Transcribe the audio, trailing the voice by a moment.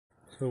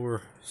So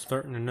we're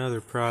starting another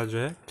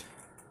project,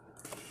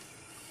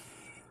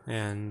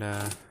 and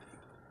I'm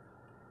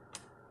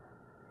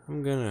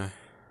gonna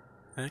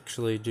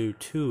actually do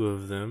two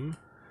of them,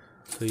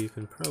 so you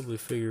can probably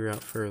figure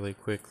out fairly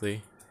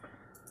quickly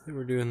that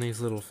we're doing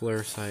these little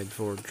Flareside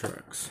Ford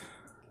trucks.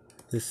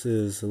 This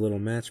is a little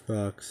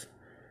Matchbox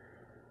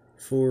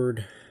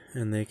Ford,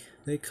 and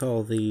they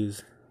call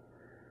these,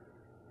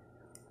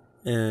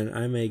 and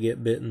I may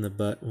get bit in the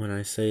butt when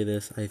I say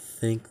this, I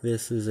think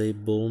this is a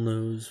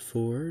bullnose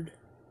Ford.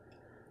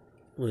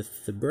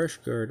 With the brush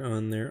guard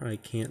on there, I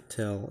can't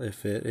tell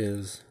if it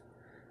is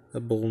a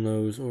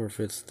bullnose or if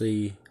it's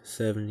the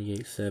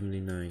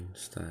 78-79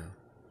 style.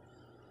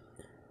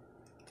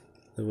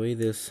 The way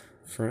this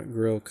front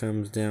grille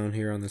comes down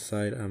here on the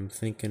side, I'm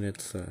thinking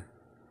it's a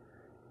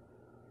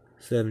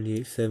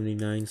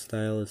 78-79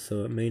 style,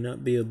 so it may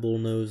not be a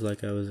bullnose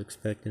like I was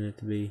expecting it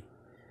to be.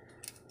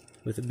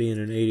 With it being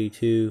an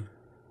 82,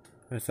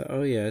 I thought,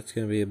 oh yeah, it's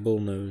going to be a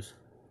bullnose.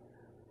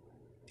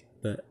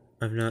 But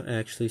I've not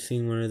actually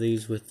seen one of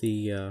these with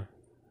the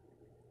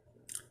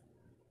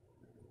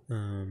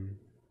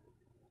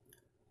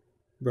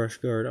brush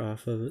guard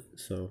off of it,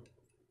 so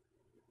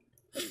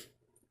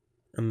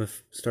I'm going to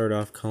start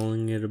off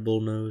calling it a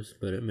bullnose,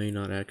 but it may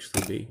not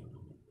actually be.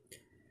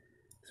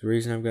 So the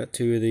reason I've got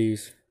two of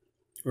these,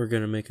 we're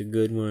going to make a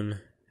good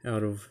one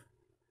out of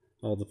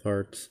all the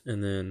parts,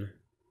 and then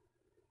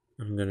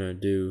I'm going to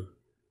do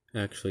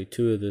actually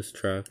two of this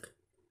truck,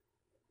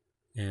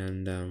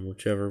 and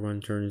whichever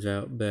one turns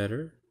out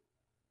better.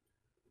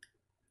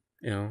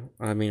 You know,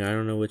 I mean, I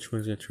don't know which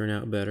one's going to turn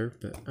out better,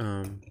 but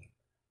I'm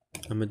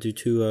going to do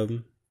two of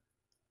them.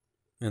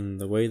 And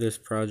the way this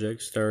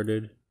project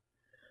started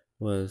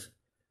was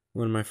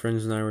one of my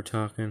friends and I were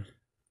talking,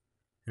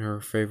 and her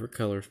favorite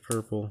color is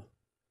purple.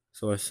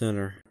 So I sent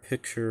her a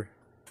picture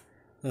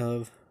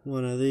of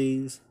one of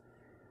these.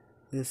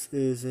 This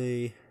is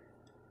a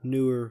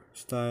newer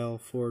style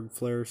Ford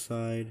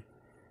Flareside,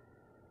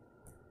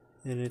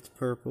 and it's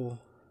purple.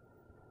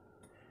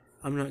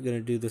 I'm not going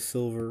to do the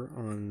silver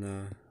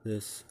on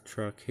this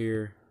truck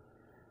here.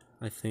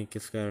 I think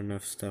it's got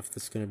enough stuff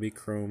that's going to be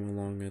chrome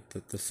along it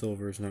that the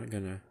silver is not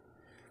going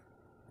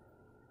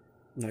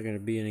to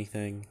be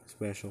anything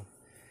special.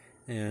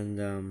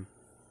 And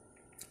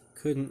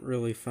couldn't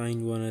really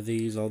find one of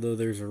these, although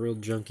there's a real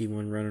junky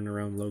one running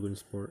around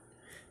Logansport,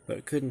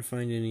 but couldn't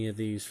find any of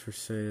these for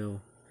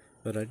sale.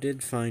 But I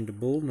did find a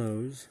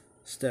bullnose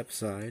step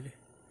side.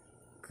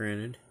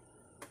 Granted,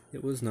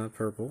 it was not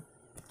purple.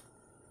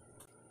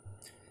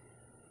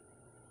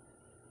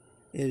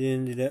 It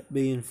ended up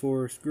being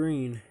forest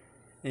green,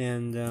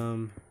 and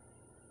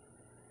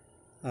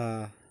so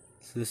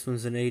this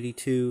one's an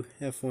 82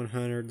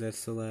 F-100.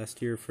 That's the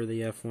last year for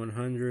the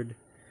F-100.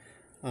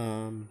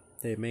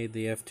 They made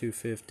the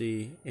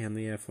F-250 and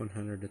the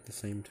F-100 at the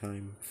same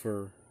time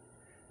for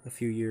a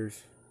few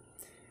years.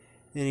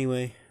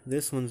 Anyway,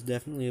 this one's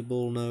definitely a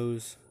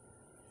bullnose.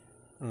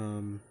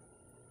 You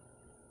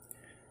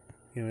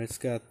know, it's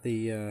got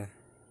the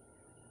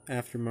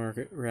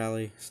aftermarket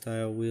rally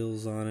style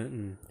wheels on it,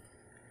 and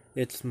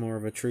it's more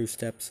of a true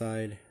step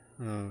side,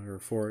 or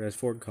Ford, as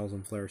Ford calls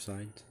them,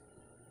 Flaresides.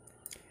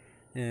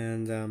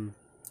 And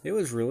it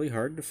was really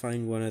hard to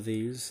find one of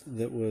these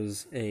that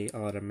was a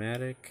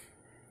automatic,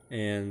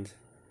 and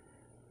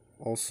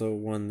also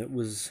one that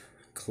was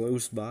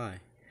close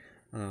by.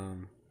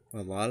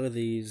 A lot of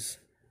these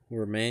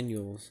were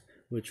manuals,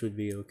 which would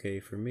be okay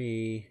for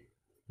me,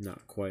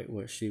 not quite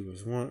what she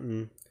was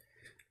wanting.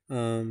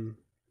 And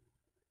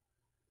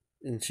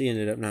she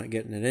ended up not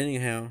getting it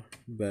anyhow,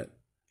 but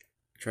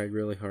tried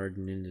really hard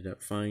and ended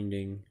up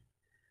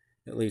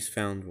at least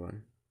found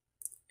one.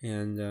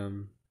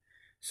 And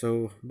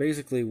so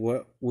basically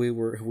what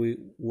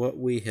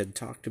we had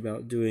talked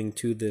about doing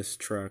to this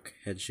truck,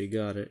 had she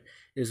got it,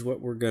 is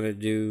what we're gonna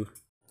do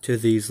to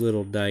these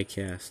little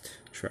die-cast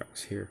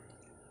trucks here.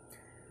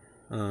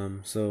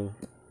 So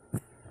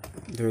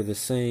they're the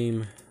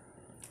same.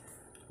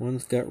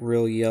 One's got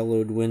real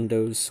yellowed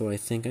windows, so I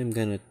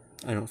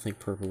don't think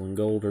purple and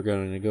gold are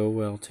gonna go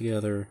well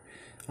together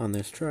on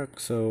this truck,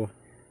 so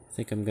I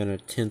think I'm gonna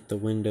tint the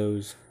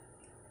windows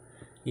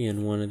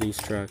in one of these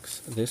trucks.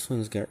 This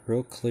one's got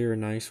real clear,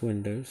 nice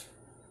windows.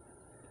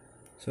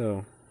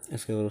 So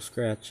it's got a little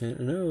scratch in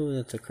it. No,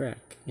 that's a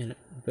crack in it.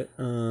 But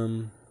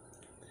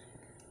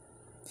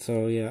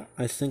so yeah,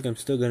 I think I'm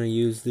still gonna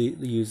use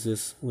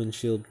this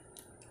windshield.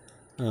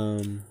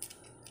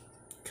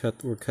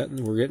 We're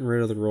getting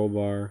rid of the roll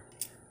bar.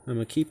 I'm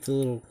gonna keep the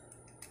little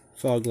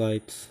fog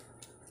lights.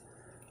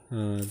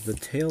 The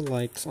tail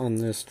lights on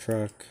this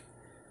truck.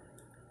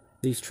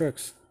 These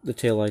trucks, the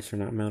tail lights are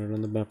not mounted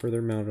on the bumper,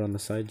 they're mounted on the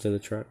sides of the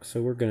truck,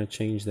 so we're going to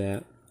change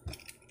that.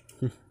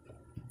 I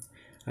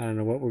don't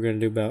know what we're going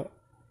to do about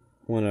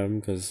one of them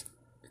because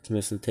it's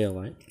missing the tail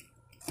light.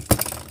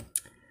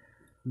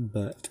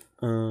 But,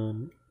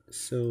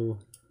 so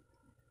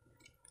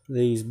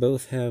these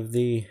both have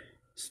the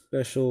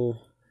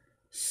special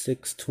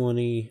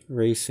 620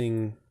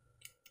 racing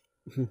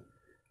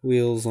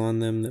wheels on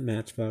them that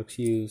Matchbox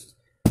used.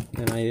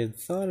 And I had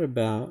thought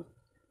about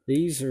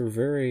These are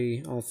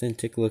very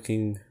authentic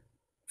looking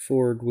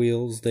Ford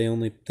wheels. They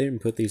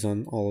didn't put these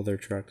on all of their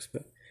trucks,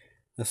 but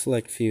a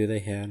select few they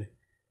had.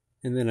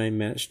 And then I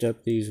matched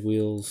up these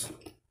wheels.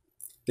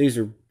 These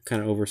are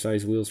kind of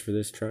oversized wheels for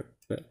this truck,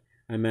 but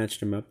I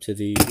matched them up to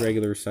the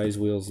regular size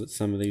wheels that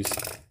some of these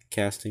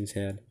castings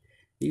had.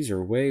 These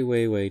are way,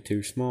 way, way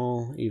too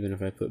small, even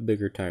if I put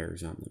bigger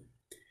tires on them.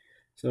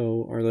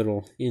 So our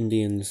little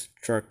Indian's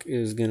truck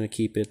is going to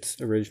keep its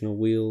original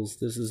wheels.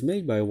 This is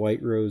made by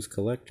White Rose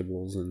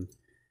Collectibles, and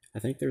I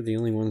think they're the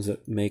only ones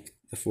that make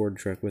the Ford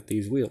truck with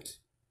these wheels.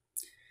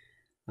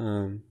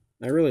 I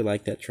really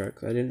like that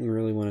truck. I didn't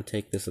really want to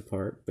take this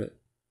apart, but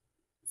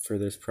for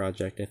this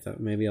project I thought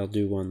maybe I'll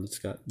do one that's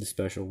got the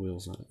special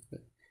wheels on it.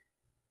 But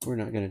we're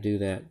not going to do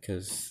that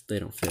because they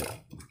don't fit.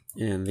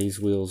 And these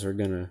wheels are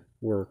going to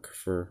work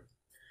for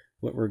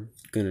what we're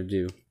going to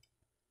do.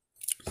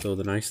 So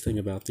the nice thing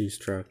about these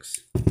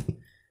trucks,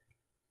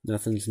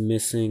 nothing's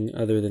missing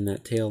other than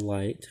that tail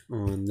light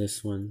on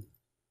this one.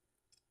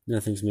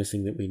 Nothing's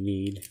missing that we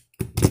need.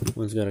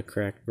 One's got a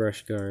cracked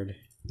brush guard.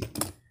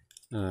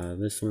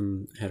 This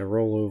one had a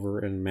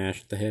rollover and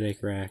mashed the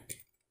headache rack.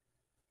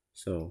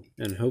 So,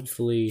 and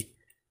hopefully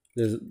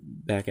the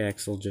back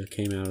axle just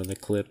came out of the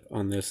clip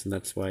on this, and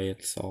that's why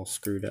it's all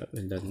screwed up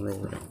and doesn't roll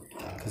right.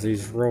 Because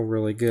these roll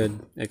really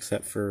good,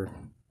 except for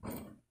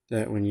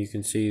that one you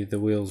can see the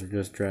wheels are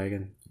just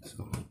dragging.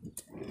 So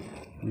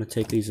I'm going to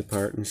take these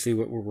apart and see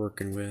what we're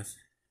working with.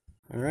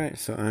 Alright,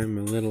 so I'm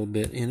a little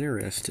bit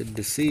interested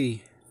to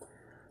see.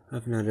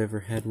 I've not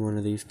ever had one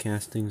of these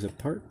castings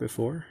apart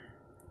before.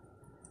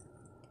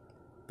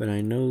 But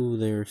I know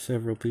there are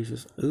several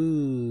pieces.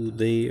 Ooh,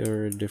 they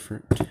are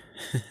different.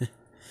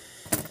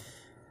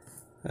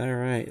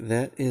 Alright,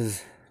 that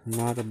is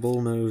not a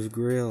bullnose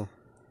grill.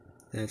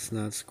 That's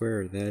not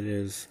square. That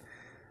is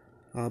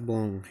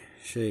oblong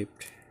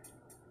shaped.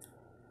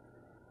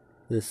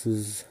 This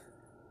is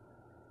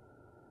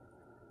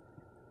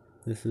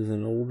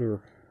an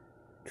older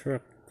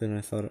truck than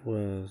I thought it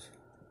was.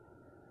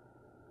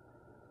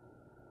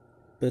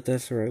 But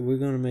that's alright. We're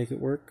going to make it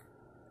work.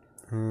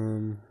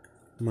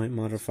 Might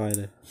modify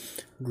the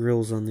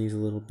grills on these a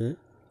little bit.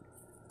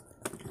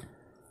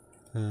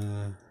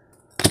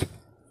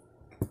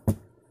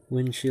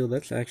 Windshield,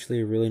 that's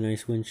actually a really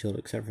nice windshield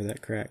except for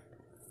that crack.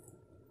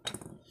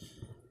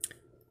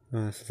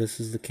 So this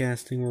is the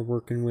casting we're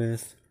working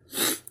with.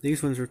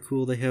 These ones are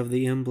cool. They have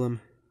the emblem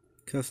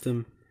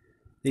custom.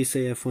 They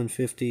say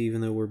F-150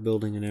 even though we're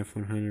building an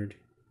F-100.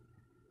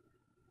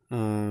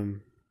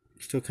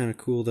 Still kind of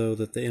cool though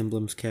that the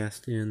emblem's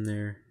cast in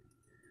there.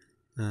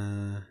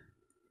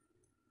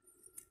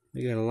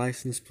 They got a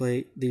license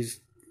plate.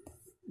 These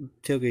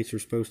tailgates are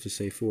supposed to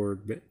say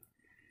Ford, but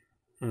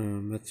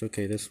that's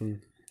okay. This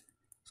one,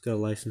 it's got a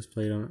license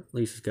plate on it. At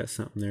least it's got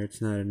something there.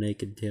 It's not a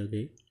naked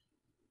tailgate.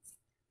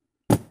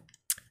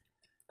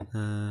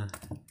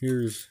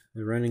 Here's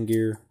the running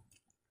gear.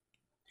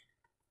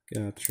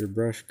 Got your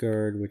brush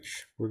guard,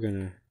 which we're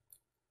gonna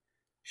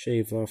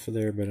shave off of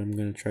there, but I'm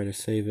gonna try to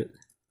save it.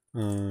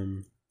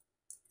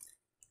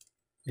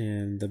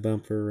 And the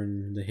bumper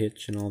and the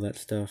hitch and all that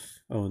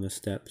stuff. Oh, and the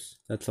steps.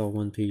 That's all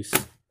one piece.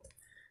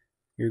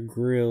 Your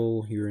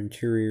grill, your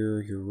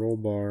interior, your roll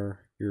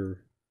bar,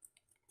 your...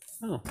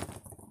 Oh,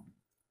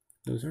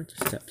 those aren't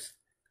the steps.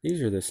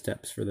 These are the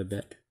steps for the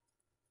bed.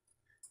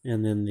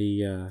 And then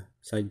the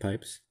side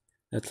pipes.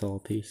 That's all a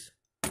piece.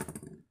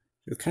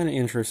 So kind of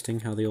interesting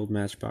how the old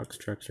Matchbox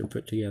trucks are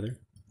put together.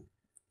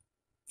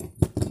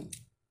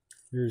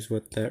 Here's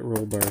what that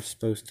roll bar is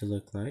supposed to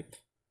look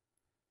like.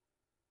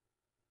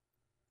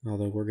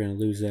 Although we're going to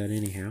lose that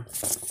anyhow.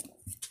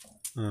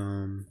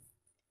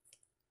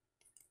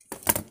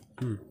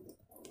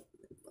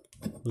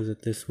 Was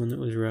it this one that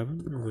was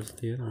rubbing, or was it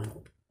the other one?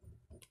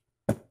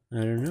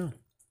 I don't know.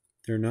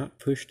 They're not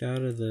pushed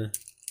out of the...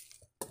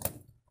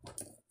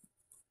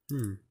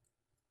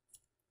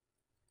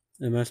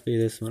 It must be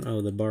this one.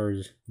 Oh, the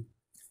bars.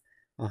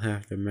 I'll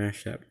have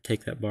to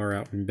take that bar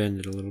out and bend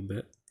it a little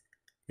bit.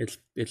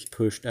 It's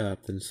pushed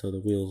up, and so the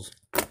wheels...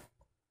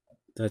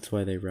 That's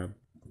why they rub.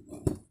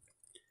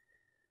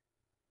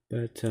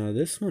 But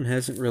this one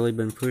hasn't really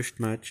been pushed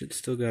much. It's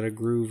still got a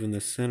groove in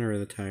the center of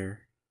the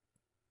tire.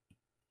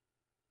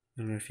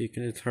 I don't know if you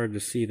can, it's hard to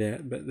see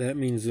that, but that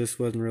means this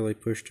wasn't really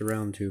pushed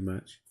around too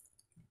much.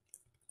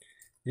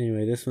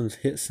 Anyway, this one's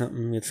hit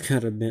something. It's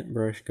got a bent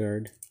brush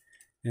guard,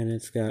 and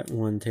it's got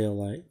one tail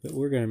light, but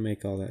we're going to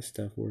make all that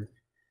stuff work.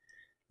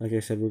 Like I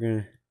said, we're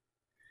going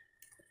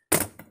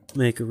to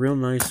make a real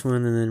nice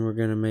one, and then we're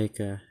going to make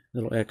a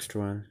little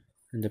extra one.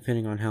 And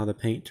depending on how the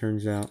paint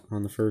turns out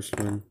on the first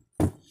one,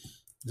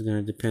 it's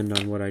going to depend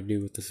on what I do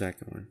with the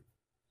second one.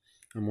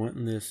 I'm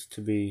wanting this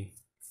to be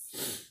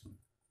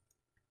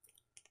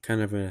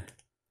kind of a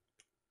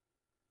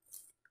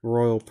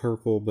royal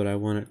purple, but I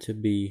want it to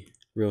be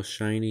real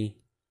shiny.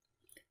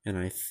 And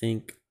I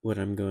think what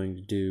I'm going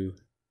to do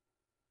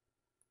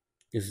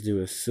is do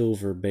a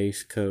silver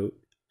base coat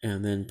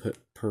and then put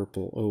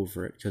purple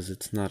over it, because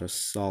it's not a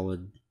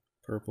solid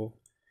purple.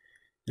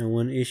 Now,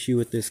 one issue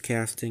with this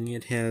casting,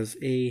 it has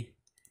a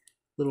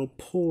little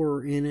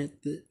pore in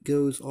it that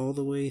goes all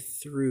the way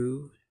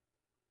through.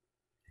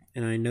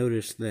 And I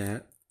noticed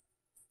that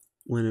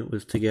when it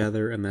was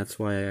together, and that's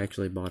why I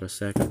actually bought a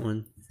second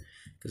one,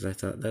 because I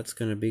thought that's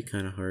going to be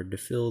kind of hard to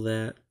fill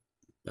that.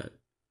 But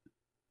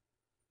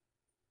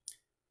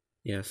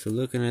yeah, so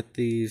looking at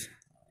these,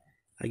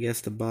 I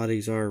guess the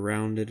bodies are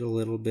rounded a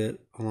little bit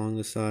along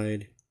the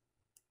side.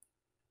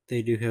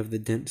 They do have the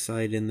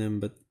dentside in them,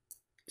 but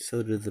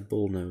so do the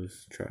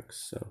bullnose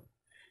trucks. So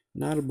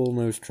not a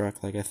bullnose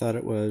truck like I thought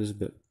it was,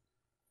 but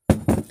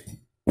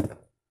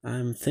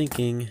I'm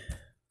thinking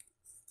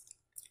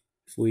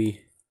if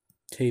we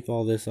tape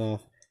all this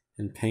off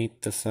and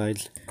paint the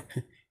sides,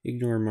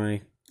 ignore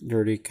my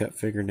dirty cut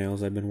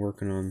fingernails, I've been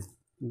working on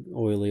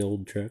oily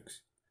old trucks.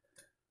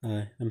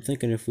 I'm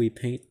thinking if we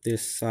paint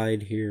this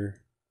side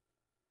here,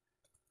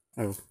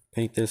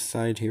 paint this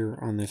side here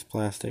on this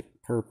plastic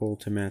purple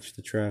to match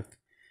the truck,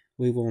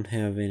 we won't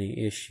have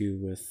any issue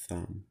with,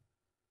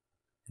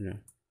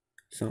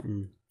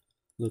 something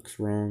looks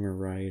wrong or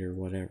right or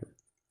whatever.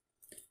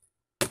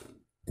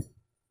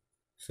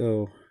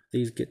 So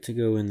these get to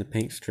go in the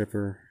paint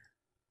stripper,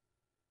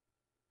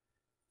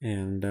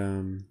 and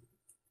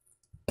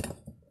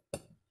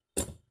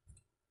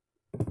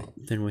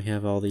then we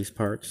have all these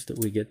parts that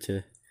we get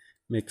to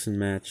mix and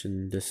match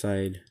and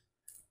decide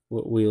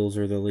what wheels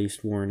are the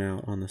least worn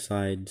out on the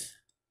sides.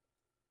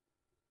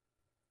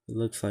 It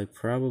looks like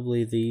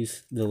probably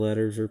the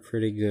letters are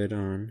pretty good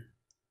on.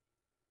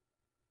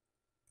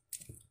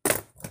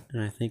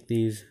 And I think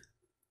these,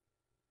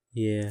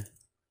 yeah.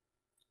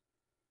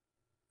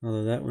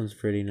 Although that one's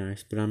pretty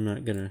nice, but I'm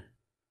not gonna,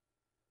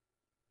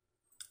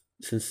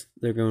 since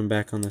they're going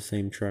back on the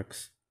same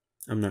trucks,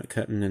 I'm not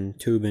cutting in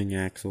tubing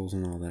axles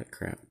and all that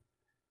crap.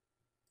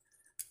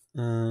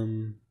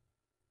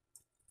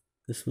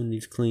 This one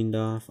needs cleaned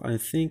off. I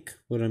think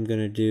what I'm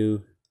gonna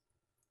do,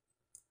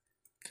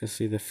 because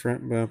see, the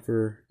front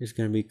bumper is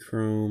gonna be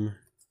chrome,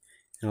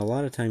 and a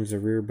lot of times the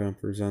rear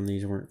bumpers on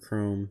these weren't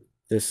chrome.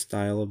 This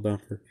style of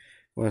bumper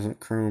wasn't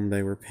chrome,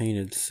 they were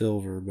painted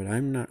silver, but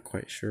I'm not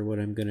quite sure what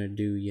I'm gonna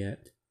do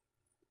yet.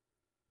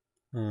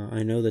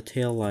 I know the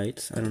tail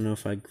lights, I don't know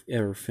if I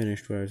ever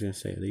finished what I was gonna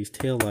say. These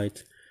tail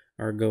lights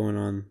are going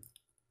on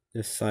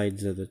the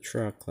sides of the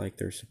truck like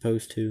they're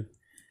supposed to,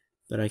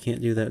 but I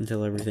can't do that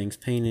until everything's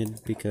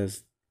painted,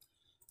 because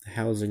the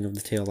housing of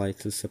the tail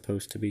lights is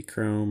supposed to be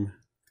chrome,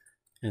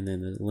 and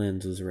then the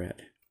lens is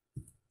red.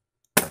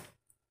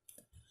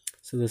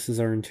 So this is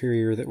our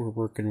interior that we're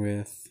working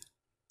with.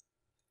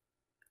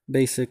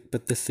 Basic,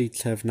 but the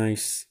seats have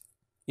nice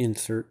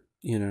insert,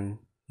 in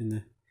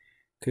the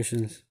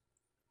cushions.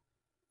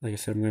 Like I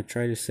said, I'm going to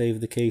try to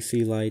save the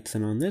KC lights,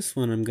 and on this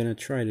one I'm going to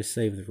try to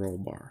save the roll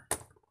bar.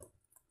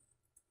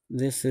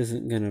 This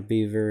isn't going to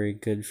be very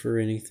good for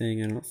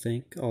anything, I don't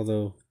think,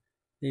 although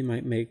they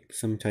might make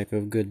some type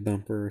of good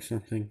bumper or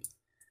something.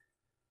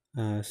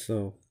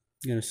 So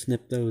I'm going to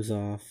snip those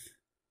off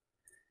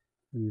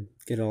and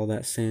get all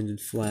that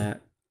sanded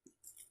flat,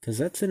 because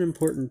that's an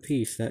important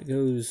piece. That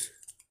goes,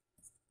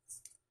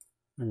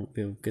 I won't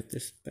be able to get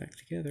this back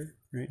together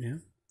right now,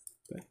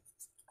 but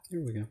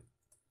here we go.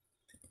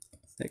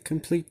 That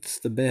completes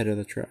the bed of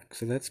the truck,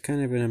 so that's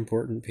kind of an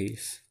important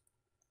piece.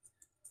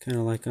 Kind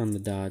of like on the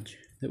Dodge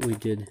that we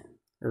did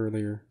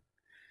earlier.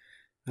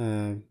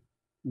 By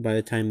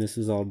the time this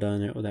is all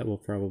done, that will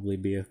probably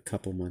be a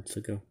couple months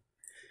ago,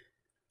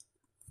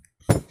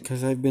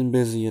 because I've been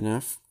busy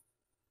enough.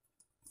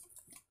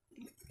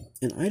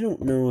 And I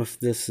don't know if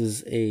this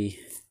is a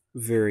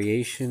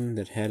variation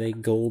that had a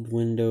gold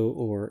window,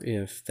 or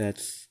if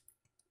that's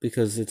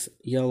because it's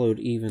yellowed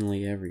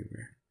evenly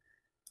everywhere.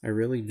 I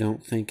really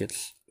don't think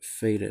it's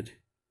faded.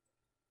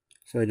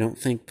 So I don't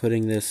think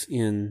putting this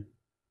in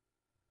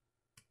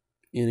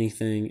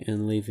anything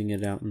and leaving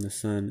it out in the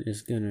sun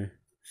is gonna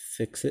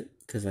fix it,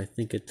 because I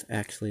think it's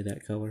actually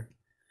that color.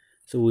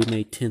 So we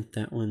may tint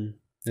that one.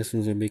 This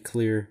one's gonna be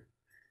clear.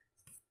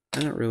 I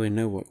don't really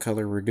know what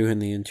color we're doing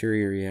the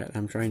interior yet.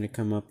 I'm trying to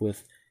come up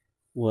with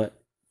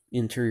what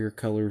interior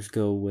colors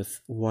go with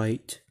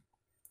white,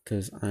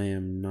 because I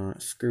am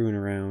not screwing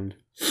around.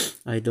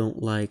 I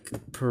don't like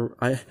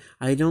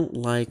I don't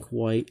like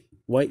white.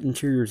 White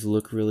interiors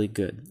look really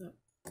good,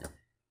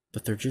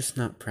 but they're just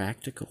not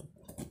practical.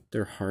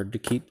 They're hard to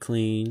keep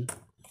clean.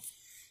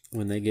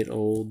 When they get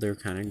old, they're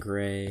kind of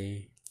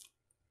gray.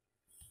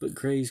 But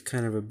gray's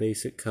kind of a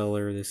basic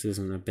color. This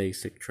isn't a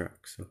basic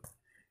truck, so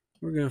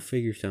we're going to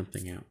figure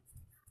something out.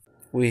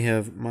 We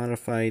have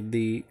modified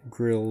the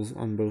grills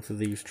on both of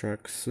these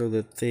trucks so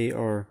that they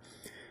are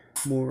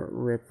more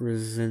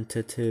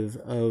representative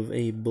of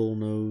a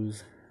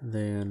bullnose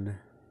than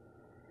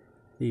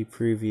the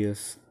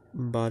previous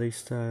body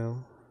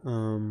style.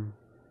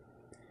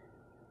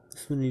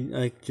 This one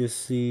I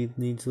just see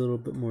needs a little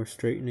bit more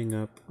straightening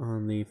up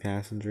on the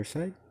passenger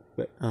side,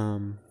 but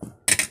and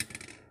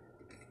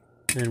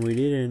we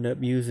did end up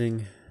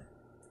using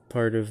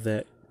part of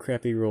that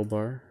crappy roll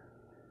bar.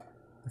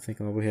 I think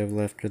all we have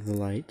left are the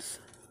lights.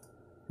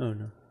 Oh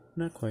no,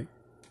 not quite.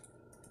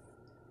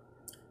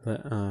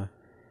 But I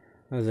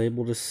was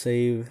able to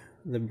save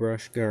the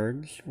brush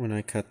guards when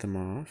I cut them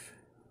off.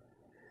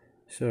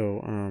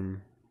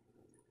 So,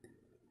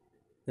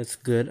 that's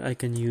good. I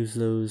can use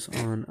those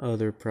on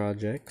other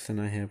projects,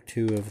 and I have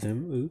 2 of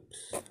them.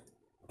 Oops.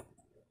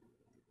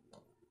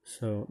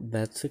 So,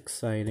 that's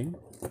exciting.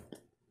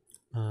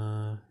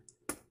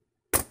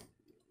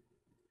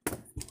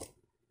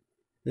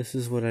 This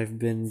is what I've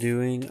been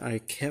doing. I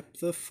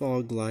kept the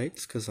fog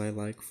lights because I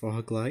like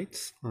fog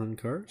lights on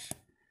cars.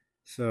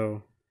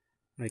 So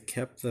I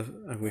kept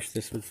I wish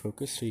this would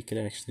focus so you could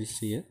actually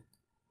see it.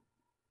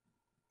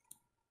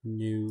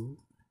 New.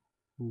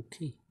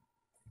 Okay.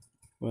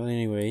 Well,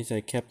 anyways,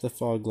 I kept the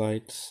fog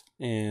lights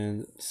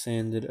and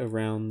sanded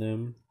around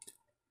them,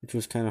 which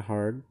was kind of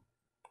hard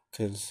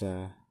because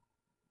of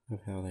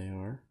how they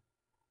are.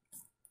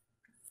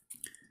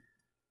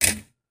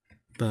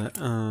 But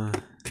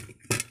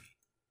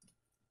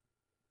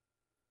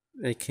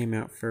they came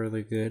out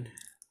fairly good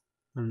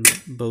on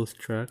both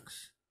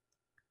trucks.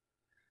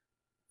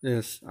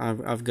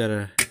 I've got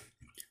a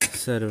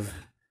set of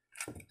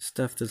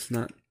stuff that's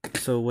not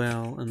so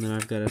well, and then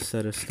I've got a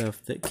set of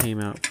stuff that came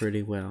out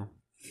pretty well.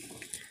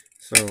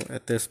 So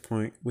at this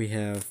point we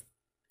have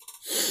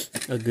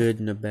a good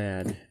and a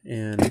bad,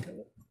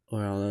 and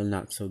well,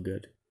 not so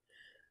good.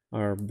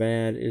 Our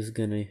bad is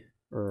gonna,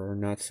 or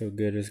not so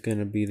good is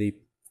gonna be the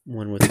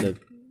one with the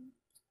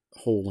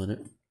hole in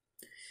it.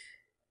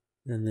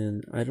 And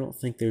then I don't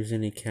think there's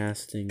any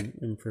casting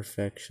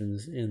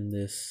imperfections in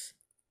this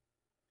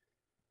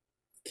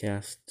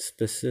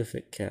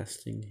specific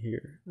casting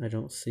here. I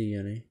don't see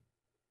any.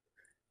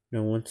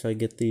 Now once I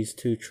get these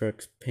 2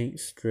 trucks paint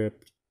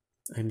stripped,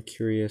 I'm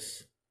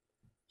curious.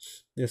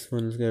 This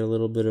one's got a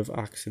little bit of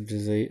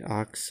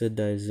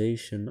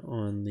oxidization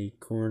on the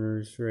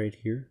corners right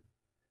here.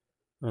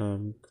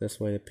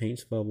 That's why the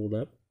paint's bubbled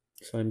up.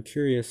 So I'm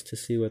curious to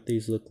see what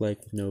these look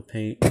like with no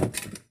paint.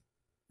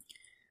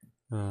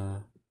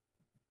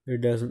 There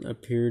doesn't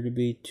appear to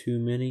be too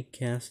many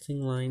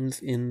casting lines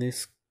in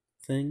this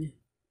thing,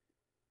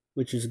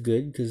 which is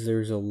good because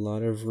there's a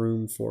lot of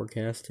room for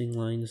casting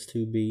lines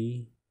to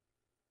be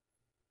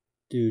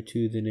due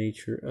to the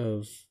nature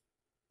of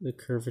the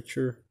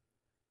curvature.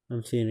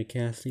 I'm seeing a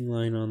casting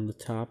line on the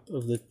top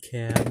of the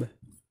cab.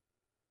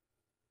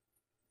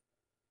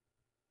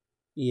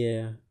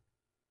 Yeah.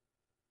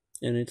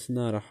 And it's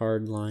not a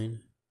hard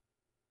line,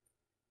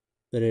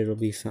 but it'll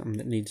be something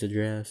that needs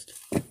addressed.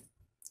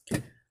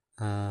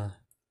 So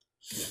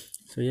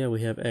yeah,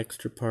 we have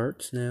extra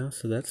parts now,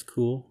 so that's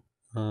cool.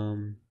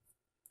 So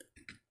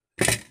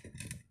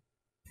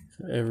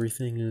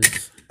everything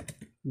is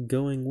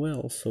going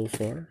well so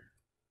far.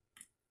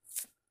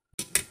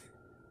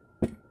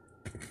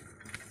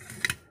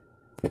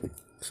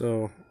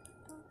 So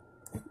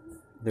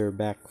they're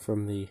back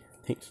from the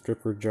paint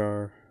stripper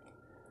jar.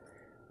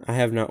 I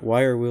have not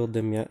wire wheeled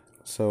them yet,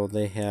 so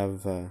they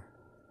have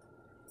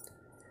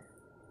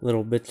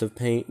little bits of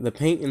paint. The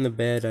paint in the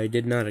bed, I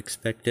did not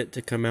expect it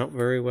to come out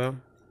very well,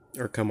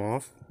 or come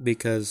off,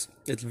 because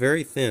it's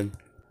very thin.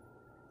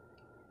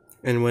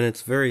 And when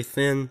it's very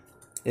thin,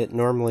 it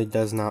normally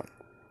does not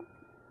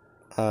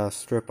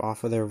strip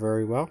off of there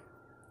very well.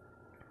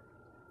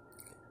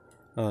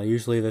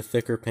 Usually the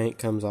thicker paint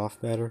comes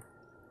off better,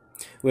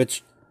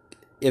 which,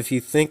 if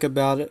you think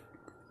about it,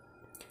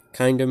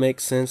 kind of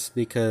makes sense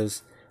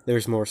because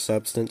there's more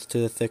substance to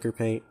the thicker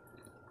paint.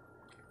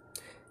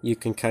 You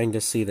can kind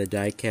of see the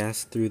die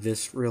cast through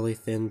this really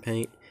thin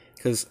paint,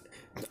 because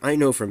I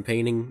know from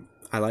painting,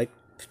 I like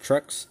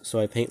trucks, so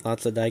I paint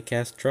lots of die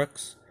cast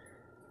trucks.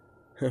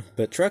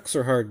 But trucks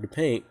are hard to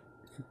paint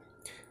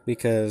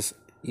because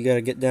you got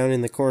to get down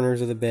in the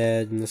corners of the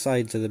bed and the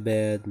sides of the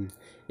bed, and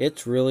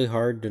it's really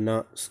hard to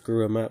not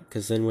screw them up,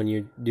 because then when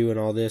you're doing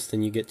all this,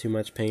 then you get too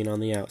much paint on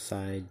the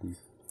outside. And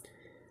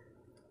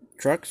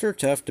trucks are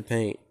tough to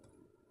paint.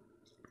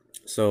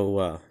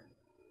 So,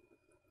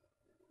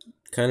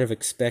 kind of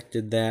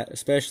expected that,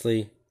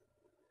 especially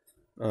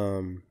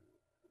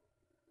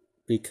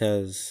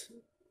because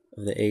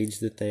of the age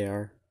that they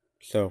are.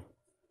 So,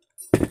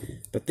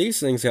 but these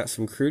things got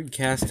some crude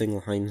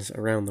casting lines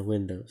around the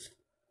windows.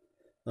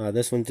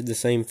 This one did the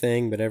same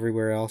thing, but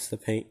everywhere else the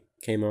paint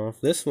came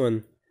off. This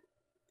one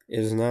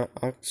is not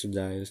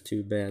oxidized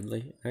too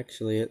badly.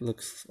 Actually, it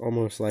looks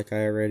almost like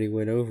I already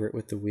went over it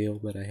with the wheel,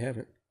 but I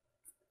haven't.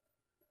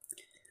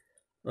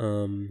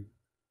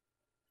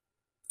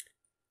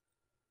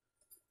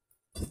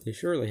 They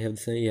surely have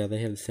the same, yeah, they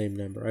have the same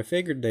number. I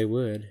figured they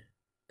would,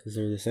 because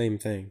they're the same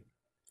thing.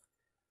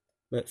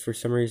 But for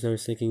some reason I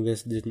was thinking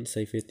this didn't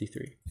say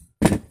 53.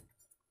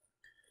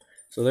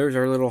 So there's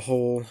our little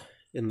hole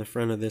in the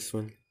front of this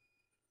one.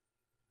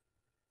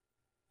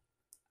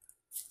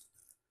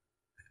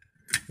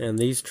 And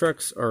these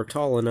trucks are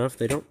tall enough,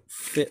 they don't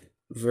fit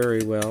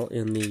very well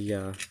in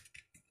the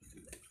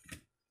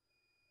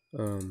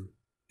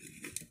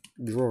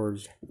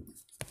drawers.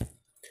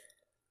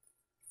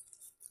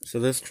 So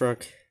this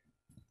truck,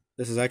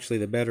 this is actually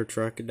the better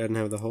truck. It doesn't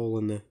have the hole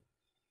in the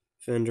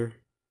fender,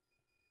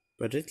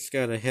 but it's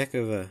got a heck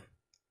of a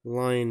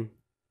line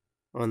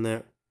on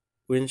that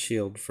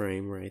windshield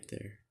frame right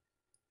there.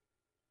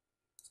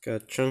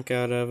 got a chunk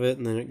out of it,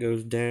 and then it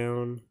goes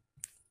down.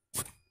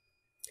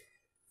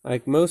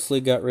 I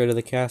mostly got rid of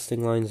the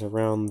casting lines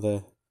around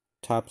the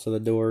tops of the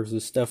doors.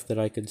 The stuff that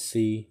I could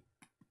see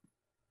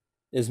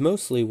is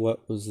mostly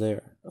what was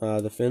there.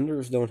 The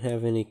fenders don't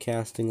have any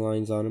casting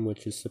lines on them,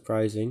 which is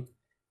surprising,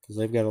 because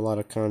they've got a lot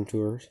of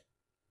contours.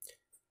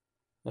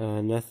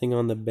 Nothing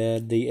on the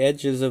bed. The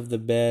edges of the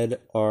bed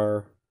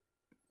are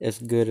as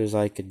good as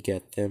I could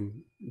get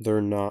them.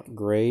 They're not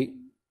great,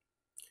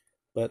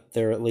 but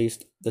they're at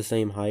least the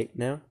same height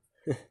now.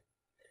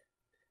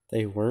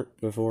 They weren't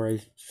before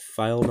I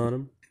filed on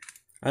them.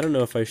 I don't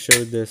know if I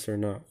showed this or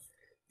not.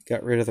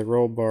 Got rid of the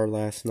roll bar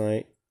last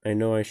night. I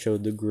know I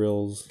showed the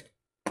grills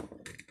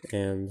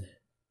and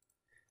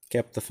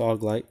kept the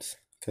fog lights,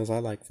 because I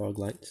like fog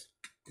lights.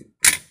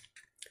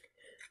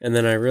 And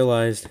then I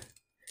realized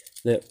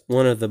that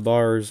one of the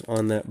bars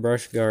on that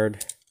brush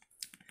guard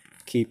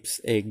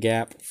keeps a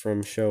gap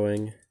from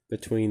showing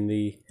between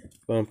the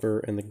bumper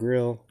and the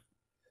grill.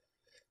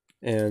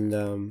 And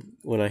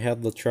when I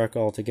had the truck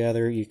all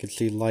together, you could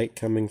see light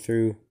coming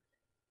through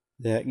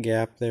that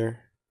gap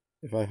there.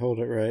 If I hold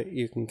it right,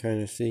 you can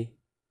kind of see.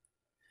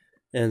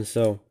 And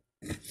so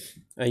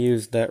I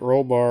used that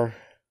roll bar,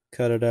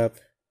 cut it up,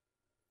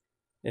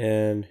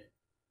 and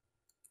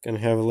gonna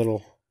have a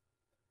little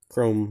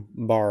chrome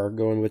bar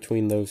going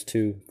between those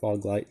two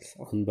fog lights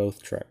on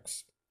both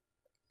trucks.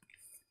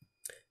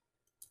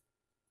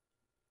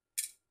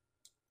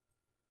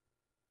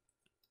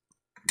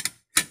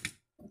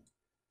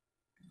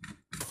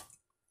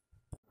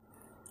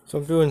 So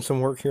I'm doing some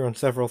work here on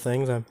several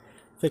things. I'm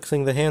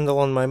fixing the handle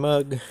on my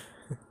mug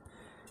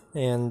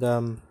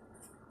and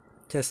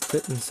test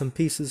fitting some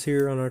pieces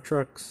here on our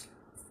trucks.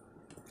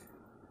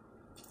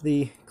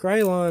 The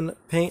Krylon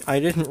paint, I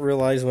didn't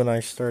realize when I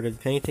started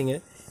painting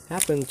it,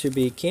 happened to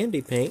be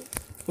candy paint,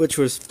 which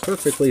was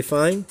perfectly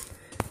fine.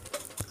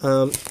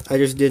 I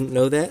just didn't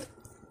know that.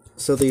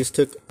 So these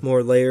took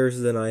more layers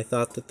than I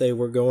thought that they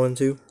were going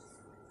to.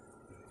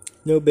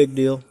 No big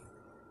deal.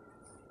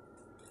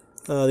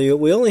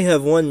 We only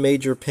have one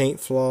major paint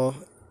flaw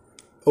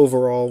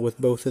overall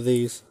with both of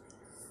these,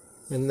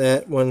 and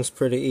that one's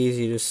pretty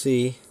easy to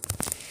see.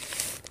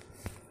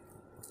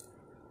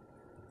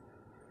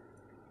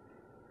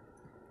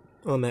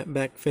 On that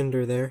back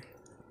fender there.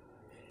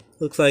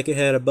 Looks like it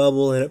had a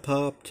bubble and it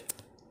popped.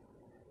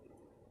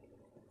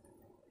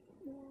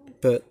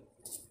 But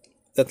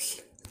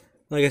that's,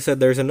 like I said,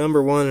 there's a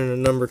number 1 and a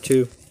number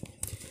 2.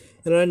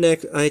 And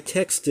I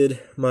texted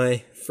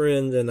my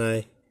friend and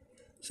I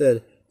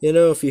said, you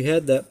know, if you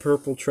had that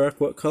purple truck,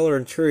 what color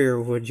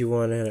interior would you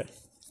want in it?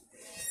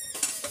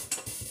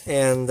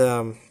 And,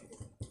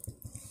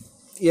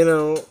 you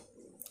know,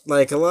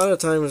 like a lot of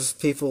times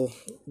people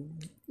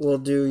will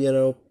do, you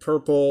know,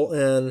 purple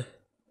and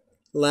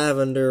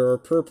lavender or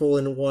purple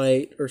and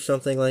white or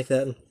something like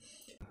that.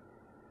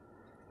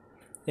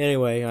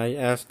 Anyway, I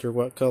asked her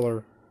what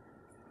color,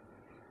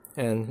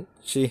 and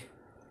she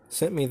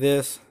sent me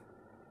this,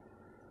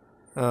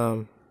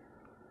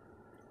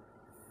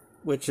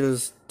 which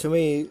is, to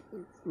me,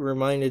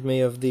 reminded me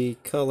of the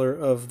color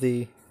of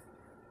the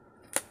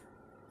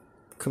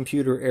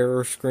computer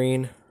error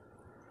screen.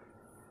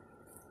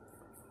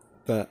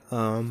 But,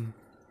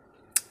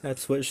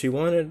 that's what she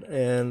wanted,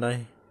 and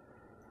I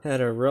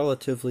had a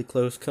relatively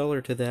close color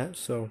to that,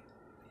 so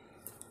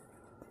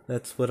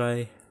that's what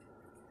I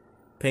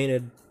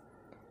painted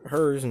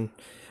hers. And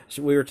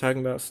we were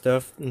talking about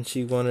stuff, and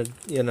she wanted,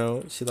 you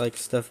know, she likes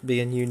stuff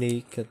being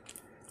unique, and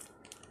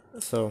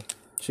so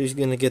she's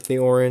gonna get the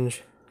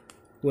orange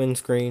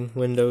windscreen,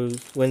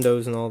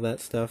 windows and all that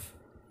stuff.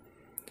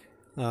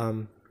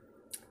 The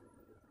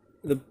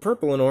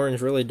purple and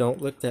orange really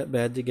don't look that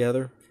bad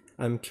together.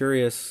 I'm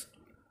curious,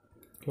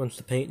 once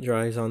the paint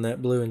dries on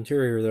that blue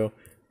interior though,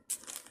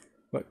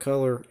 what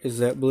color is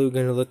that blue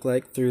going to look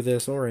like through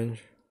this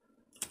orange?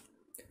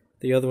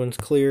 The other one's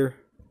clear.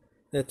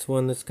 That's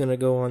one that's going to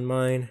go on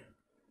mine.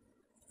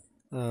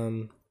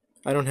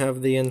 I don't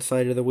have the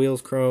inside of the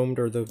wheels chromed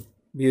or the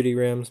beauty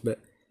rims, but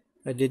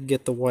I did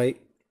get the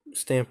white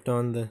stamped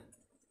on the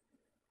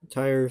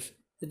tires.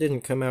 It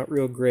didn't come out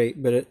real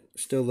great, but it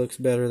still looks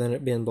better than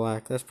it being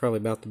black. That's probably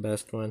about the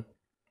best one.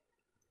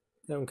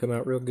 That one come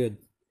out real good.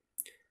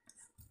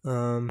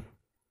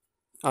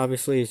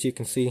 Obviously, as you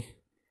can see,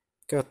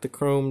 got the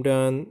chrome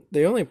done.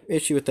 The only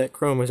issue with that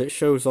chrome is it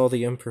shows all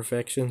the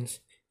imperfections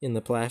in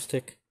the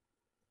plastic,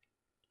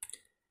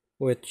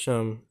 which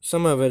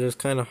some of it is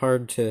kind of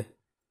hard to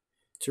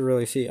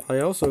really see. I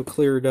also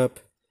cleared up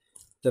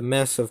the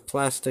mess of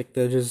plastic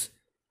that is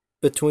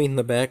between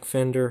the back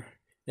fender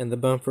and the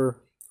bumper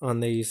on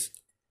these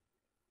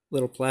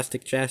little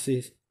plastic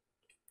chassis.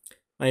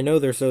 I know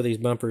they're so these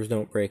bumpers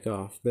don't break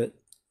off, but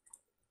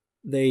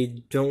they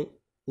don't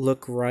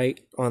look right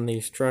on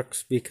these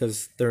trucks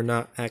because they're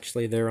not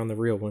actually there on the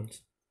real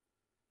ones.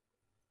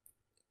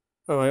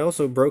 Oh, I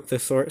also broke the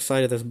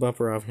side of this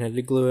bumper off and had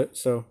to glue it,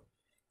 so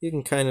you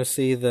can kind of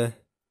see the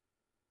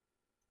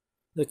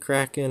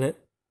crack in it.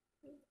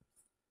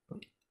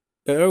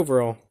 But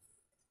overall,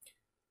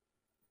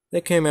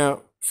 they came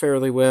out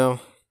fairly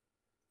well.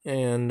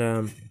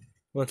 And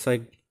once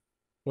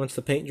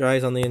the paint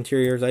dries on the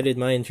interiors, I did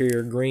my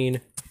interior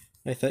green.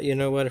 I thought, you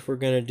know what, if we're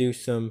going to do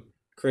some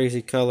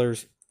crazy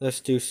colors, let's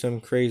do some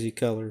crazy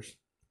colors.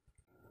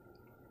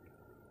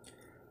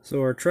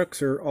 So our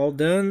trucks are all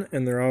done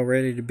and they're all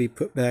ready to be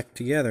put back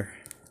together.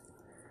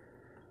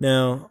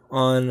 Now,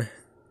 on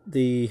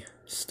the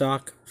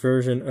stock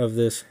version of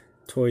this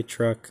toy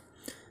truck,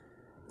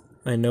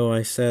 I know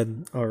I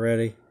said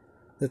already,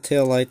 the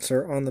tail lights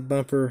are on the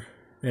bumper,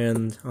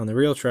 and on the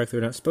real truck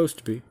they're not supposed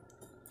to be.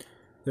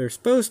 They're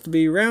supposed to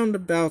be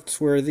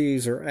roundabouts where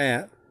these are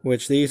at,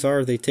 which these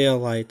are the tail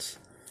lights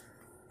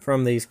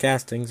from these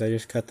castings. I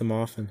just cut them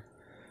off and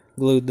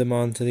glued them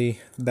onto the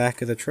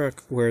back of the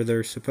truck where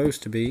they're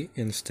supposed to be,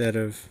 instead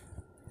of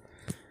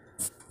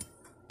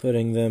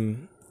putting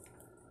them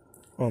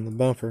on the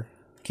bumper,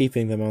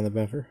 keeping them on the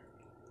bumper.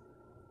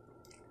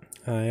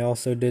 I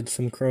also did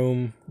some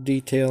chrome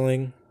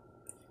detailing,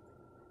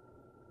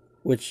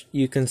 which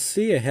you can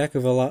see a heck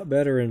of a lot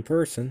better in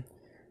person.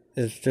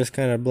 It's just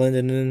kind of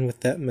blended in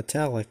with that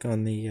metallic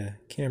on the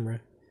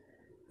camera.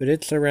 But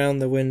it's around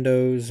the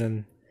windows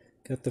and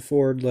got the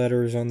Ford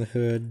letters on the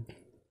hood.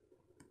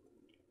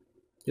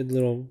 Good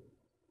little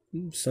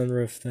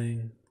sunroof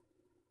thing.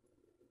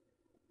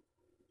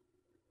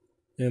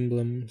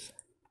 Emblems.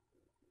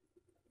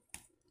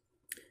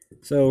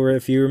 So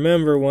if you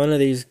remember, one of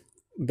these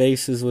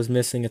bases was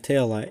missing a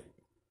tail light.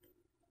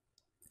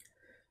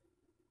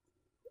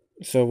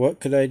 So what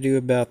could I do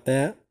about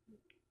that?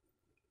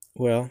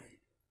 Well,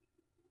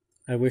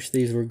 I wish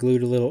these were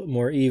glued a little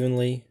more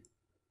evenly.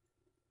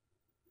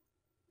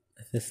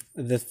 I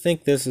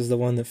think this is the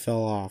one that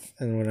fell off,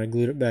 and when I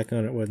glued it back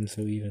on, it wasn't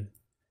so even.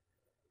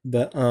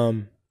 But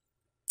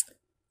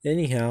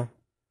anyhow,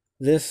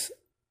 this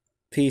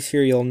piece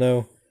here, you'll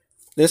know,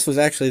 this was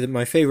actually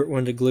my favorite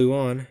one to glue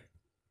on.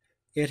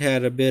 It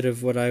had a bit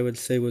of what I would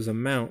say was a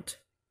mount,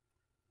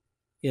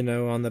 you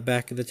know, on the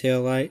back of the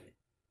tail light.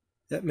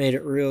 That made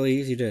it real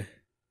easy to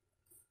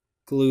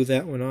glue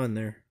that one on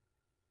there.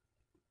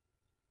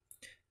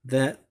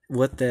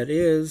 What that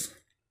is,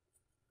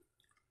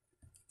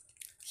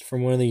 it's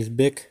from one of these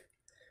Bic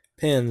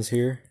pens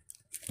here.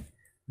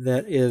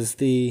 That is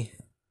the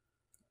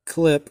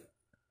clip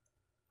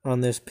on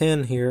this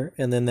pen here,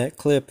 and then that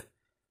clip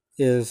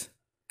is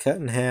cut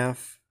in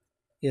half,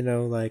 you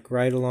know, like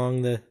right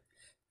along the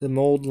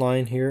mold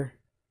line here,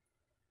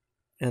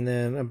 and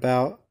then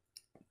about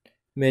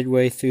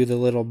midway through the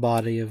little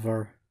body of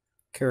our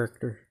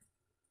character.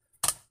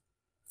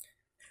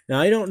 Now,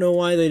 I don't know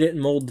why they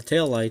didn't mold the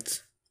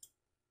taillights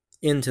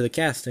into the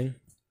casting,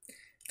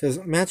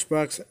 because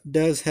Matchbox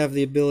does have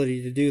the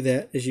ability to do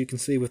that, as you can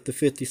see with the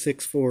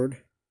 56 Ford.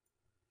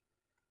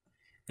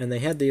 And they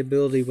had the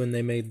ability when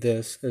they made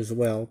this as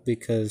well,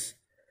 because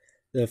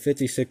the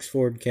 56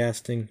 Ford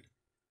casting,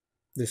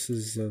 this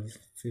is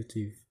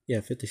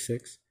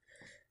 56.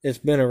 It's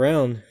been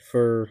around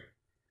for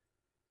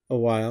a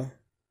while.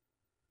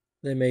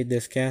 They made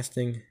this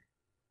casting.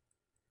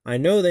 I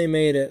know they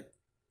made it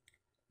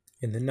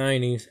in the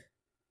 90s.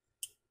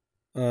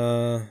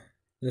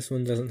 This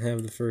one doesn't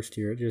have the first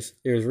year. It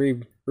was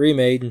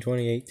remade in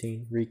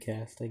 2018,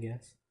 recast, I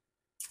guess.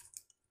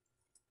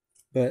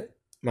 But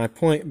my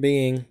point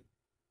being,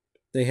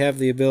 they have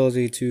the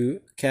ability to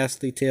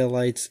cast the tail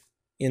lights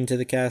into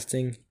the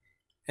casting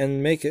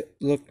and make it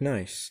look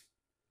nice.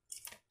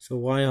 So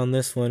why on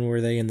this one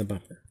were they in the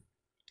bumper?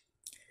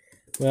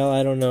 Well,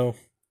 I don't know.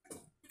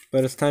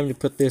 But it's time to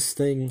put this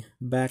thing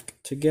back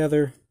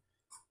together.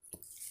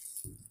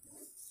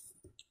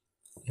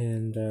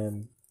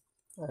 And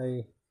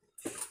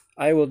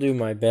I will do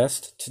my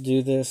best to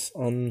do this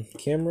on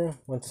camera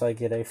once I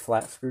get a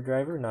flat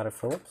screwdriver, not a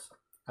Phillips,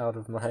 out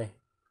of my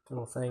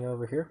little thing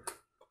over here.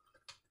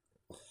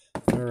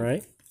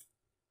 Alright.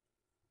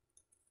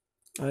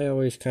 I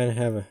always kind of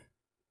have a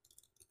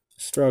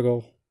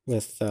struggle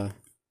with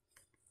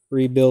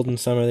rebuilding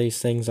some of these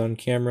things on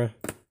camera.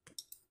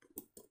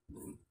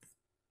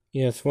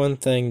 Yeah, it's one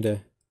thing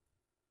to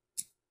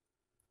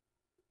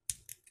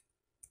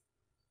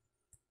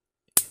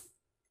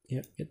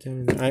get down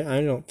in there.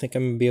 I don't think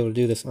I'm going to be able to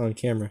do this on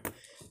camera,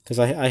 because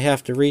I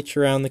have to reach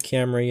around the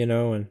camera, you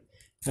know, and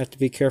I have to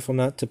be careful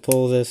not to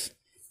pull this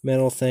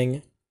metal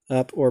thing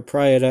up or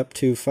pry it up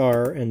too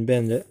far and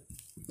bend it.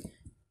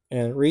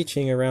 And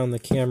reaching around the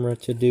camera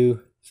to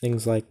do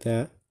things like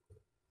that.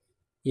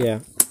 Yeah,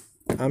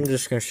 I'm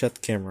just going to shut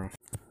the camera off.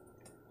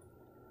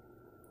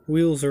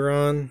 Wheels are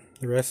on.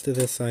 The rest of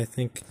this I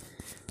think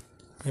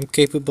I'm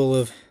capable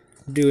of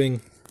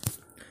doing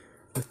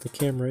with the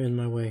camera in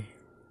my way.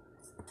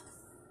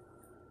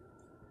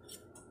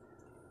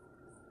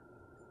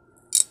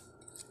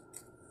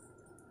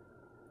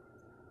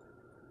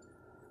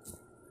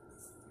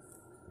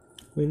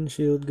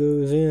 Windshield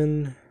goes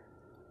in,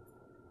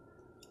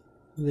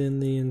 then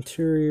the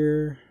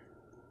interior.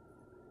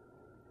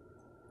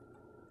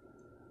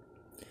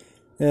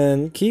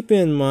 And keep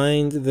in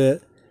mind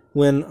that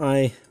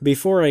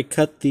before I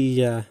cut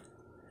the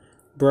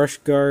brush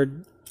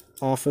guard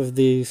off of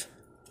these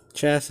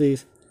chassis,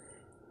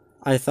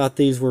 I thought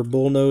these were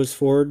bullnose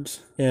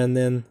Fords, and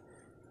then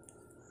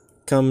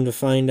come to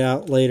find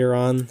out later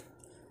on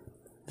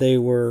they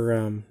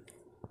were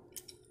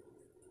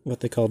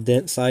what they call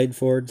dentside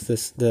Fords,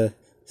 the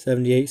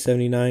 78,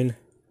 79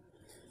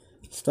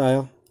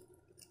 style.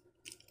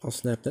 I'll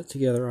snap that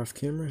together off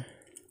camera.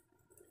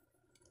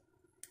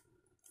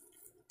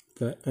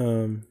 But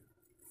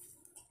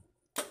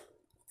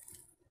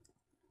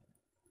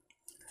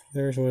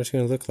there's what it's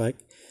going to look like.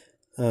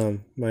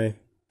 My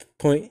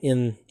point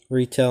in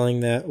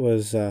retelling that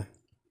was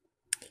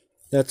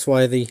that's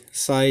why the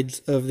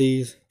sides of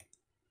these,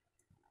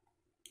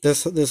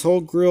 this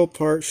whole grill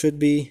part should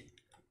be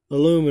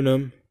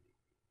aluminum,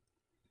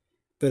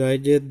 but I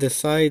did the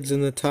sides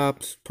and the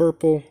tops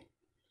purple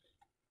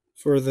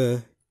for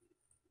the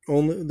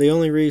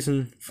only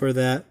reason for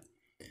that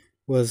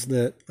was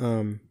that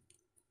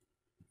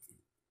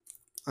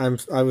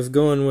I was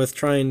going with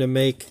trying to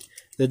make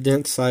the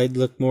dent side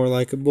look more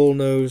like a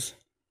bullnose,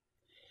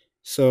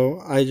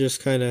 so I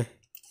just kind of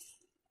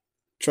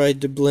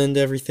tried to blend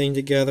everything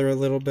together a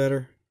little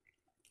better.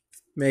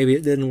 Maybe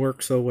it didn't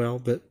work so well,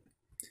 but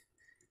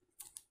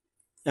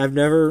I've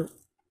never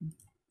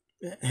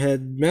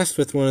had messed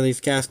with one of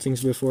these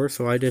castings before,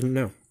 so I didn't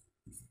know.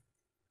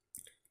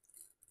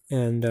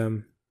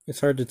 And it's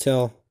hard to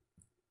tell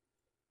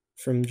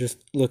from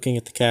just looking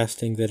at the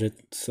casting that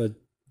it's a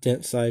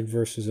dent side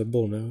versus a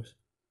bullnose.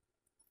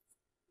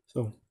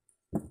 So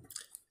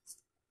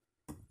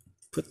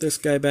put this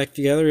guy back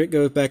together. It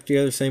goes back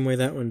together the same way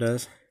that one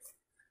does.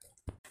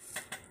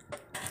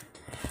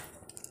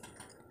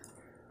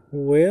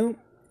 Well,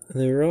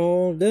 they're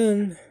all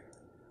done.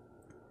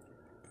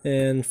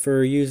 And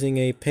for using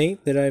a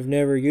paint that I've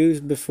never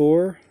used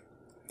before,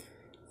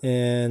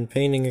 and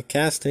painting a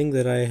casting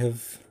that I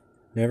have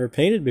never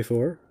painted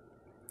before,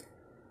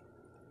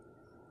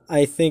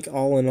 I think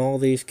all in all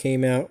these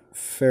came out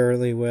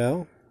fairly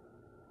well.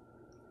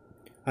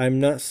 I'm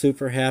not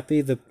super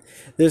happy.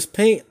 This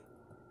paint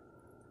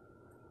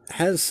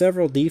has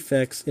several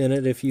defects in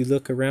it if you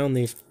look around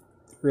these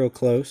real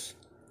close.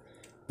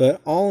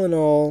 But all in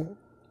all,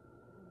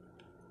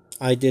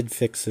 I did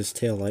fix this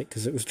taillight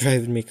because it was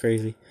driving me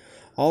crazy.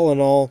 All in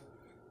all,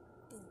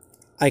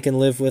 I can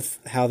live with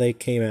how they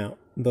came out,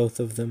 both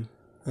of them.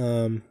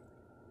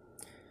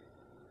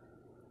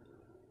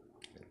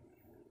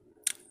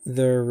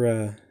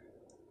 They're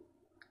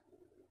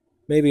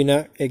maybe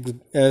not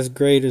as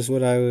great as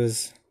what I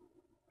was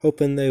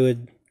hoping they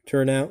would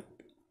turn out,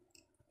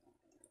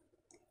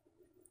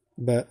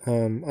 but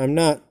I'm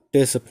not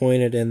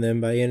disappointed in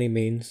them by any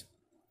means.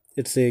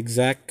 It's the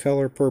exact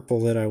color purple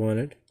that I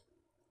wanted,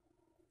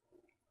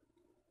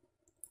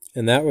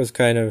 and that was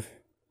kind of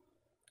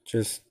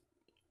just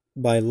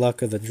by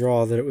luck of the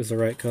draw that it was the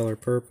right color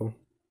purple.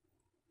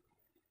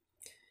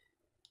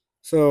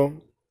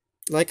 So,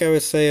 like I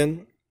was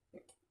saying,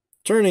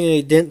 turning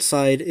a dent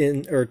side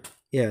into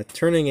a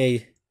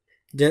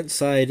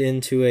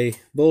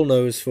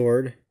bullnose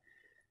Ford,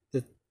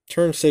 the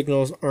turn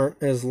signals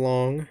aren't as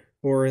long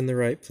or in the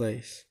right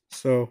place.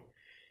 So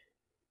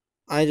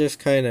I just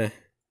kind of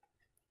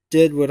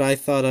did what I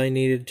thought I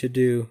needed to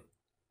do,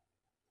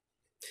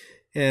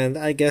 and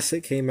I guess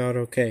it came out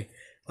okay.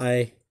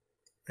 I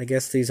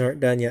guess these aren't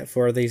done yet.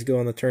 Before these go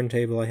on the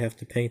turntable, I have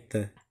to paint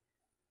the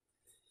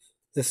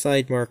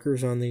side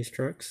markers on these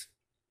trucks.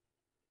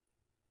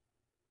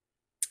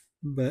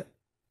 But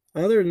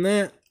other than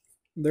that,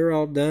 they're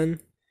all done.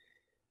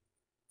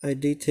 I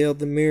detailed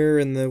the mirror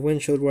and the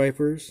windshield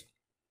wipers.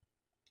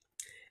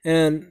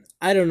 And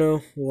I don't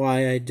know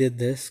why I did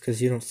this,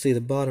 because you don't see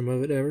the bottom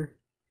of it ever.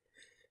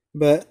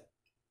 But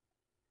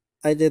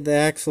I did the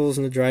axles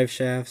and the drive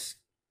shafts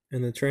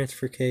and the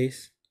transfer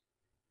case.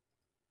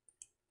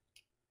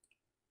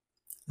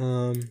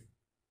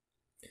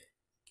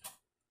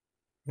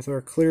 With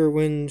our clear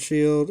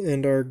windshield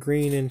and our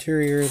green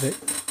interior that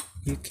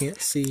you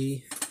can't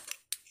see.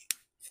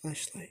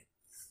 Flashlight.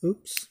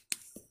 Oops.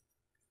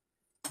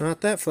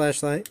 Not that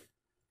flashlight.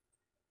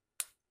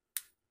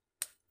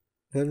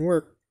 Doesn't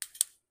work.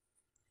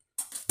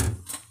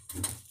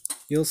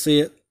 You'll see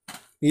it.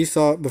 You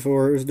saw it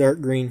before. It was dark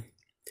green.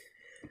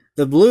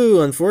 The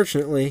blue,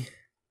 unfortunately,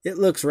 it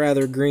looks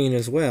rather green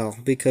as well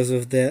because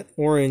of that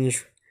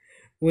orange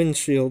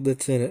windshield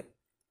that's in it.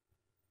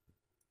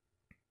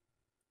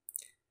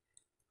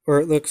 Or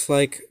it looks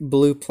like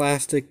blue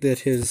plastic that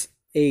has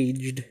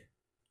aged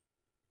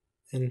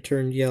and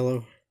turned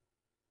yellow.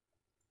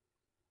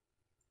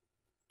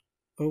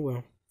 Oh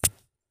well.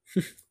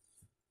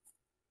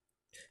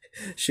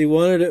 She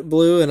wanted it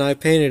blue and I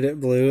painted it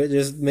blue. It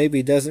just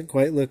maybe doesn't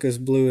quite look as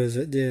blue as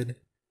it did.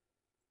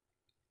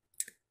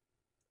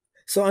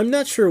 So I'm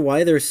not sure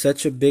why there's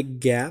such a big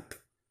gap.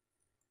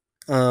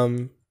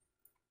 The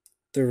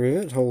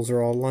rivet holes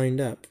are all lined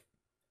up.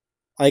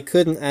 I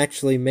couldn't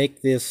actually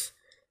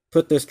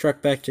put this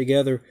truck back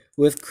together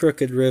with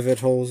crooked rivet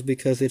holes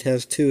because it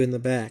has two in the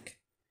back.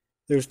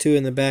 There's two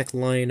in the back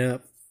line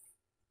up.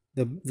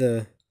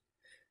 So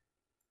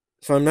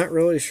I'm not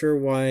really sure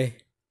why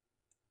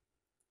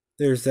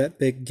there's that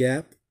big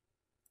gap.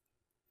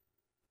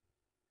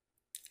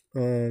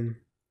 And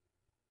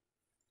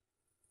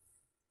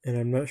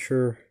I'm not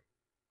sure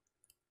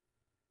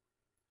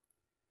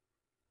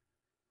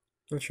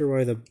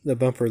why the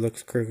bumper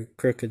looks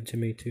crooked to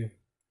me too.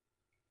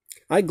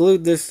 I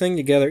glued this thing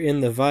together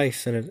in the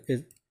vise and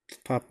it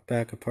popped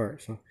back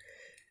apart, so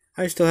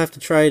I still have to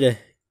try to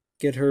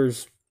get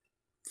hers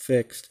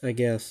fixed, I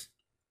guess.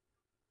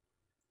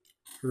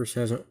 Hers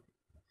hasn't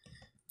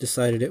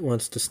decided it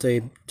wants to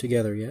stay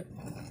together yet.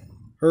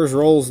 Hers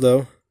rolls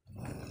though.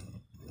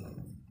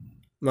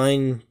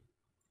 Mine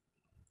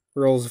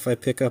rolls if I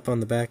pick up on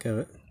the back of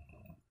it.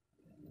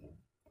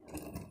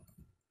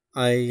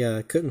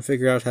 I couldn't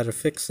figure out how to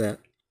fix that.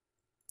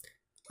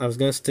 I was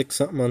going to stick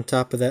something on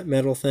top of that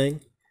metal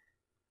thing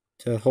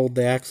to hold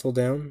the axle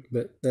down,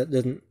 but that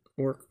didn't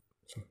work.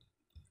 So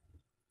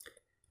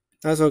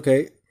that's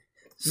okay.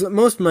 So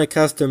most of my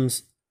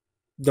customs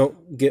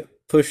don't get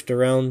pushed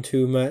around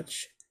too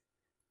much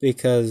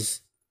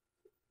because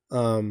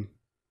I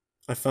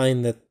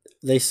find that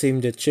they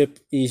seem to chip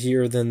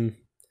easier than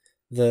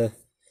the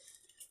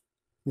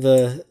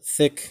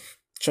thick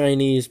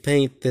Chinese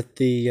paint that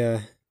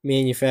the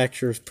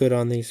manufacturers put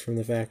on these from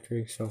the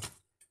factory. So,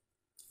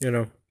 you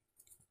know,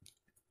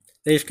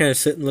 they just kind of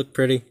sit and look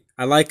pretty.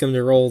 I like them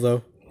to roll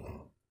though,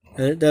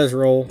 and it does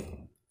roll.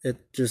 It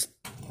just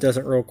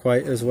doesn't roll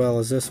quite as well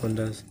as this one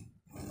does.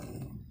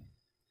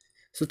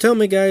 So tell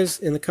me guys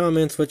in the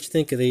comments what you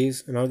think of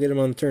these, and I'll get them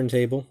on the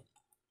turntable.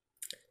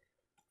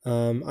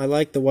 I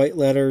like the white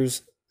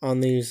letters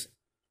on these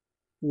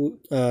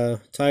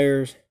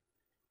tires,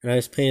 and I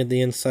just painted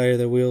the inside of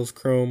the wheels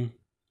chrome.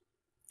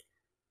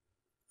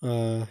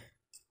 I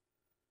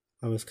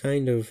was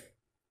kind of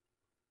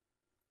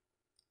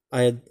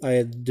I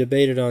had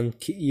debated on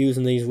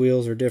using these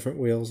wheels or different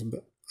wheels,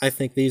 but I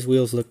think these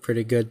wheels look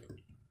pretty good.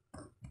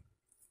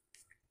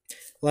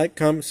 Like,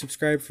 comment,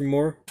 subscribe for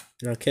more,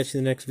 and I'll catch you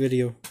in the next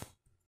video.